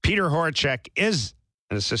Peter Horachek is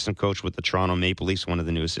an assistant coach with the Toronto Maple Leafs, one of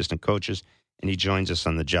the new assistant coaches, and he joins us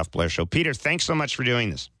on the Jeff Blair Show. Peter, thanks so much for doing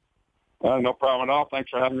this. No problem at all. Thanks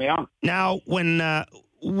for having me on. Now, when a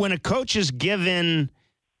coach is given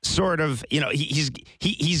sort of,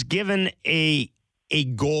 he's given a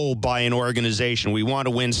goal by an organization. We want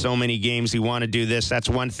to win so many games. We want to do this. That's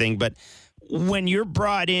one thing. But when you're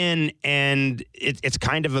brought in and it's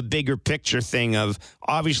kind of a bigger picture thing of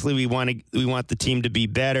obviously we want the team to be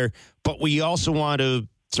better, but we also want to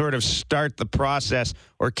sort of start the process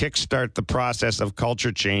or kickstart the process of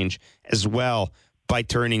culture change as well by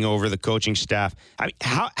turning over the coaching staff. I mean,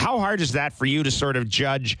 how hard is that for you to sort of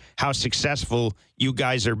judge how successful you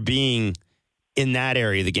guys are being in that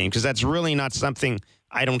area of the game? Because that's really not something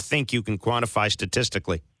I don't think you can quantify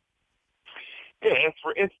statistically. Yeah,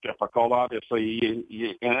 it's difficult,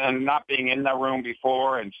 obviously, and not being in the room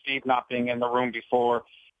before, and Steve not being in the room before.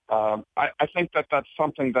 I think that's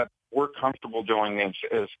something that we're comfortable doing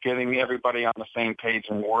is getting everybody on the same page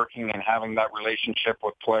and working and having that relationship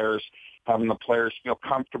with players, having the players feel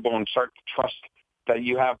comfortable and start to trust that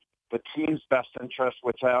you have the team's best interest,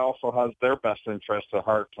 which also has their best interest at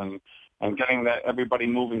heart, and getting that everybody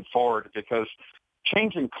moving forward, because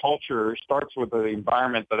changing culture starts with the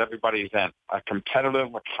environment that everybody's in, a competitive,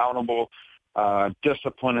 accountable,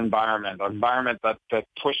 disciplined environment, an environment that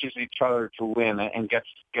pushes each other to win and gets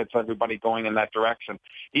everybody going in that direction.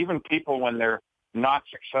 Even people, when they're not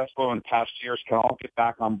successful in past years, can all get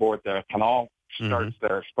back on board there. It can all start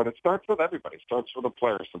there. But it starts with everybody. It starts with the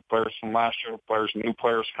players from last year, the players, new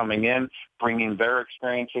players coming in, bringing their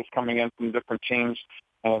experiences coming in from different teams.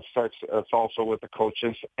 And it's also with the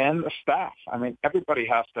coaches and the staff. I mean, everybody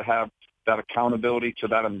has to have that accountability to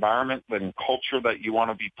that environment and culture that you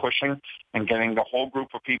want to be pushing, and getting the whole group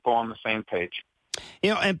of people on the same page.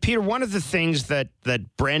 And Peter, one of the things that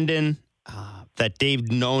Brendan, that Dave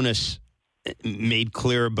Nonis made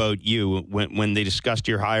clear about you when they discussed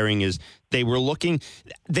your hiring is they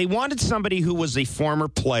wanted somebody who was a former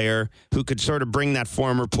player who could sort of bring that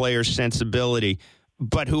former player sensibility,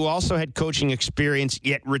 but who also had coaching experience,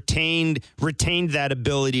 yet retained that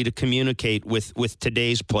ability to communicate with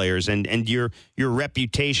today's players. And your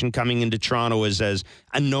reputation coming into Toronto is as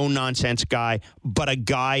a no-nonsense guy, but a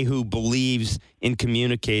guy who believes in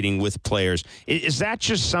communicating with players. Is that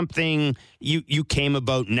just something you came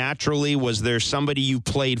about naturally? Was there somebody you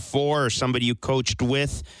played for or somebody you coached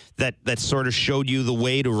with that sort of showed you the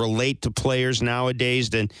way to relate to players nowadays,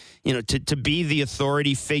 and to be the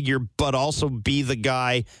authority figure, but also be the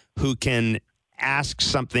guy who can ask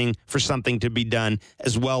something for something to be done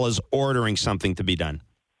as well as ordering something to be done?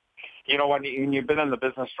 When you've been in the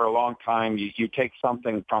business for a long time, you take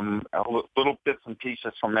something from little bits and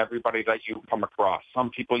pieces from everybody that you come across.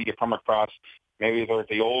 Some people you come across, maybe they're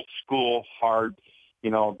the old school, hard,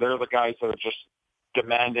 they're the guys that are just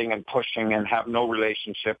demanding and pushing and have no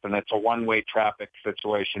relationship, and it's a one-way traffic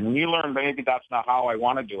situation. And you learn maybe that's not how I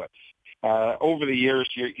want to do it. Over the years,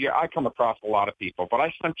 I come across a lot of people, but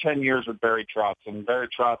I spent 10 years with Barry Trotz, and Barry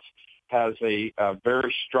Trotz has a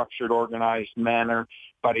very structured, organized manner,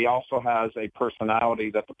 but he also has a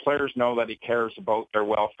personality that the players know that he cares about their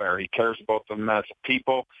welfare. He cares about them as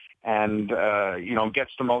people, and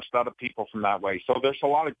gets the most out of people from that way. So there's a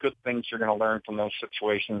lot of good things you're going to learn from those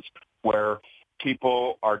situations where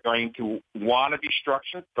people are going to want to be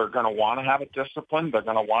structured. They're going to want to have a discipline. They're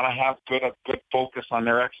going to want to have good focus on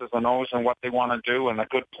their X's and O's and what they want to do, and a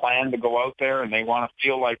good plan to go out there, and they want to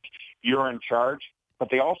feel like you're in charge. But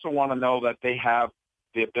they also want to know that they have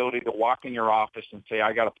the ability to walk in your office and say,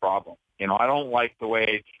 I got a problem. I don't like the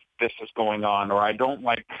way this is going on, or I don't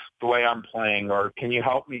like the way I'm playing, or can you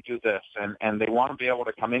help me do this? And they want to be able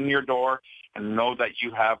to come in your door and know that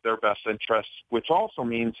you have their best interests, which also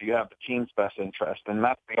means you have the team's best interest. And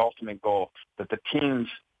that's the ultimate goal, that the team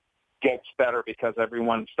gets better because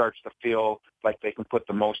everyone starts to feel like they can put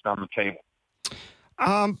the most on the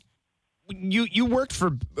table. You worked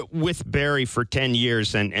with Barry for 10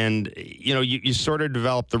 years, and you sort of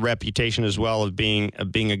developed the reputation as well of being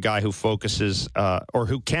a guy who focuses or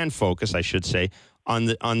who can focus, I should say, on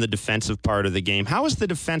the defensive part of the game. How has the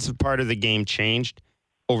defensive part of the game changed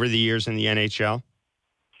over the years in the NHL?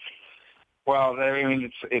 Well, I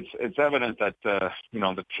mean, it's evident that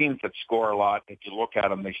the teams that score a lot, if you look at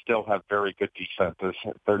them, they still have very good defenses.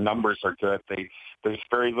 Their numbers are good. There's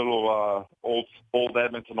very little old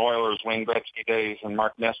Edmonton Oilers, Wayne Gretzky days, and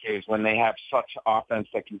Mark Messier's when they have such offense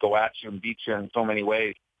that can go at you and beat you in so many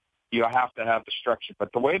ways. You have to have the structure.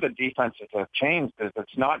 But the way the defenses have changed is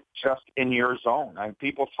it's not just in your zone. I mean,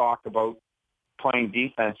 people talk about playing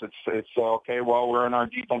defense. It's okay. Well, we're in our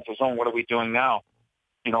defensive zone. What are we doing now?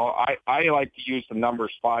 I like to use the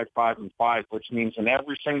numbers 5, 5, and 5, which means in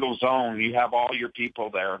every single zone you have all your people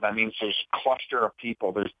there. That means there's a cluster of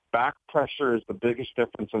people. There's back pressure is the biggest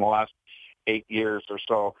difference in the last 8 years or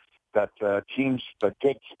so. That teams, the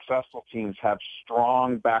good successful teams, have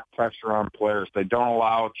strong back pressure on players. They don't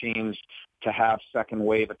allow teams to have second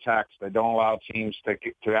wave attacks. They don't allow teams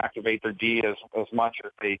to activate their D as much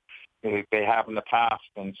as they have in the past.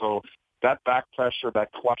 And so that back pressure,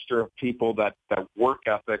 that cluster of people, that work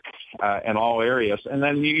ethic in all areas, and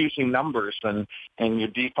then you using numbers and your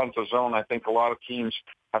defensive zone. I think a lot of teams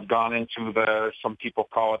have gone into some people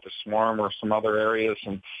call it the swarm or some other areas,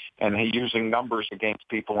 and using numbers against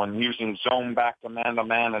people and using zone back to man,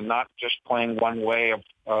 and not just playing one way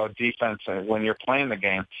of defense when you're playing the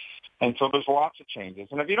game. And so there's lots of changes.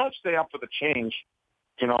 And if you don't stay up with the change,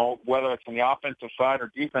 whether it's on the offensive side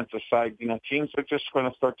or defensive side, teams are just going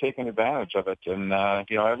to start taking advantage of it. And,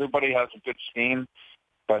 everybody has a good scheme,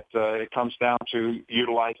 but it comes down to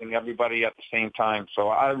utilizing everybody at the same time. So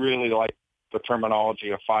I really like the terminology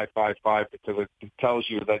of 5-5-5 because it tells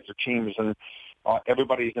you that your team is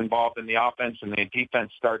everybody's involved in the offense, and the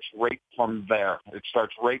defense starts right from there. It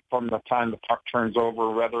starts right from the time the puck turns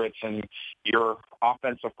over, whether it's in your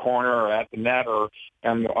offensive corner or at the net or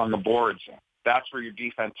on the boards. That's where your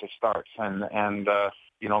defense starts, and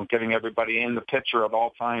getting everybody in the picture at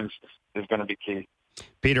all times is going to be key.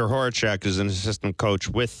 Peter Horachek is an assistant coach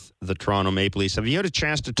with the Toronto Maple Leafs. Have you had a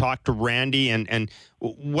chance to talk to Randy, and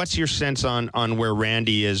what's your sense on where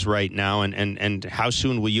Randy is right now, and how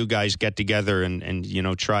soon will you guys get together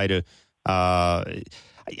and try to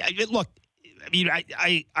look? I mean,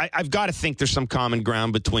 I've got to think there's some common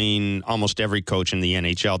ground between almost every coach in the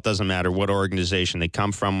NHL. It doesn't matter what organization they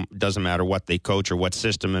come from. It doesn't matter what they coach or what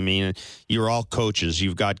system. I mean, you're all coaches.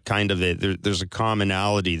 You've got kind of there's a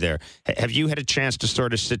commonality there. Have you had a chance to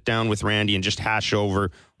sort of sit down with Randy and just hash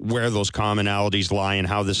over where those commonalities lie and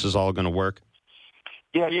how this is all going to work?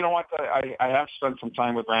 Yeah, you know what? I have spent some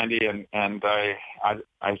time with Randy, and I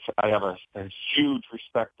have a huge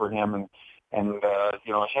respect for him, and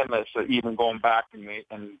him as even going back in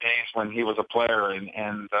days when he was a player,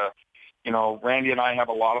 and Randy and I have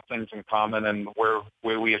a lot of things in common, and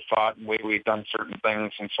where we have thought and where we've done certain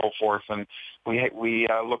things and so forth, and we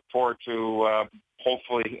look forward to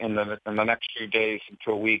hopefully in the next few days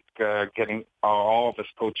to a week getting all of us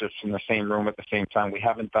coaches in the same room at the same time. We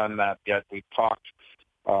haven't done that yet. We've talked,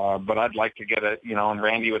 but I'd like to get it, and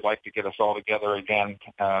Randy would like to get us all together again.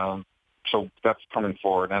 So that's coming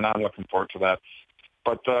forward, and I'm looking forward to that.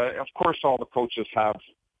 But, of course, all the coaches have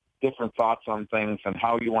different thoughts on things and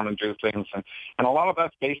how you want to do things. And a lot of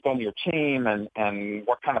that's based on your team and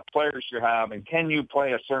what kind of players you have, and can you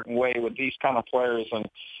play a certain way with these kind of players, and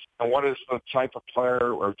what is the type of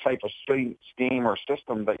player or type of scheme or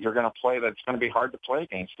system that you're going to play that's going to be hard to play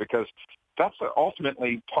against, because that's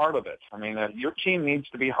ultimately part of it. I mean, your team needs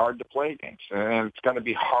to be hard to play against, and it's got to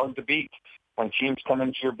be hard to beat. When teams come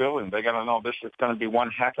into your building, they got to know this is going to be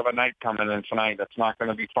one heck of a night coming in tonight. That's not going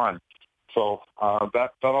to be fun. So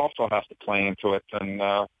that also has to play into it. And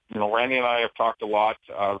Randy and I have talked a lot,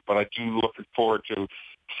 but I do look forward to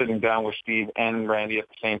sitting down with Steve and Randy at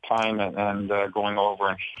the same time and going over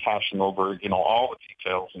and hashing over all the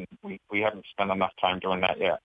details. And we haven't spent enough time doing that yet.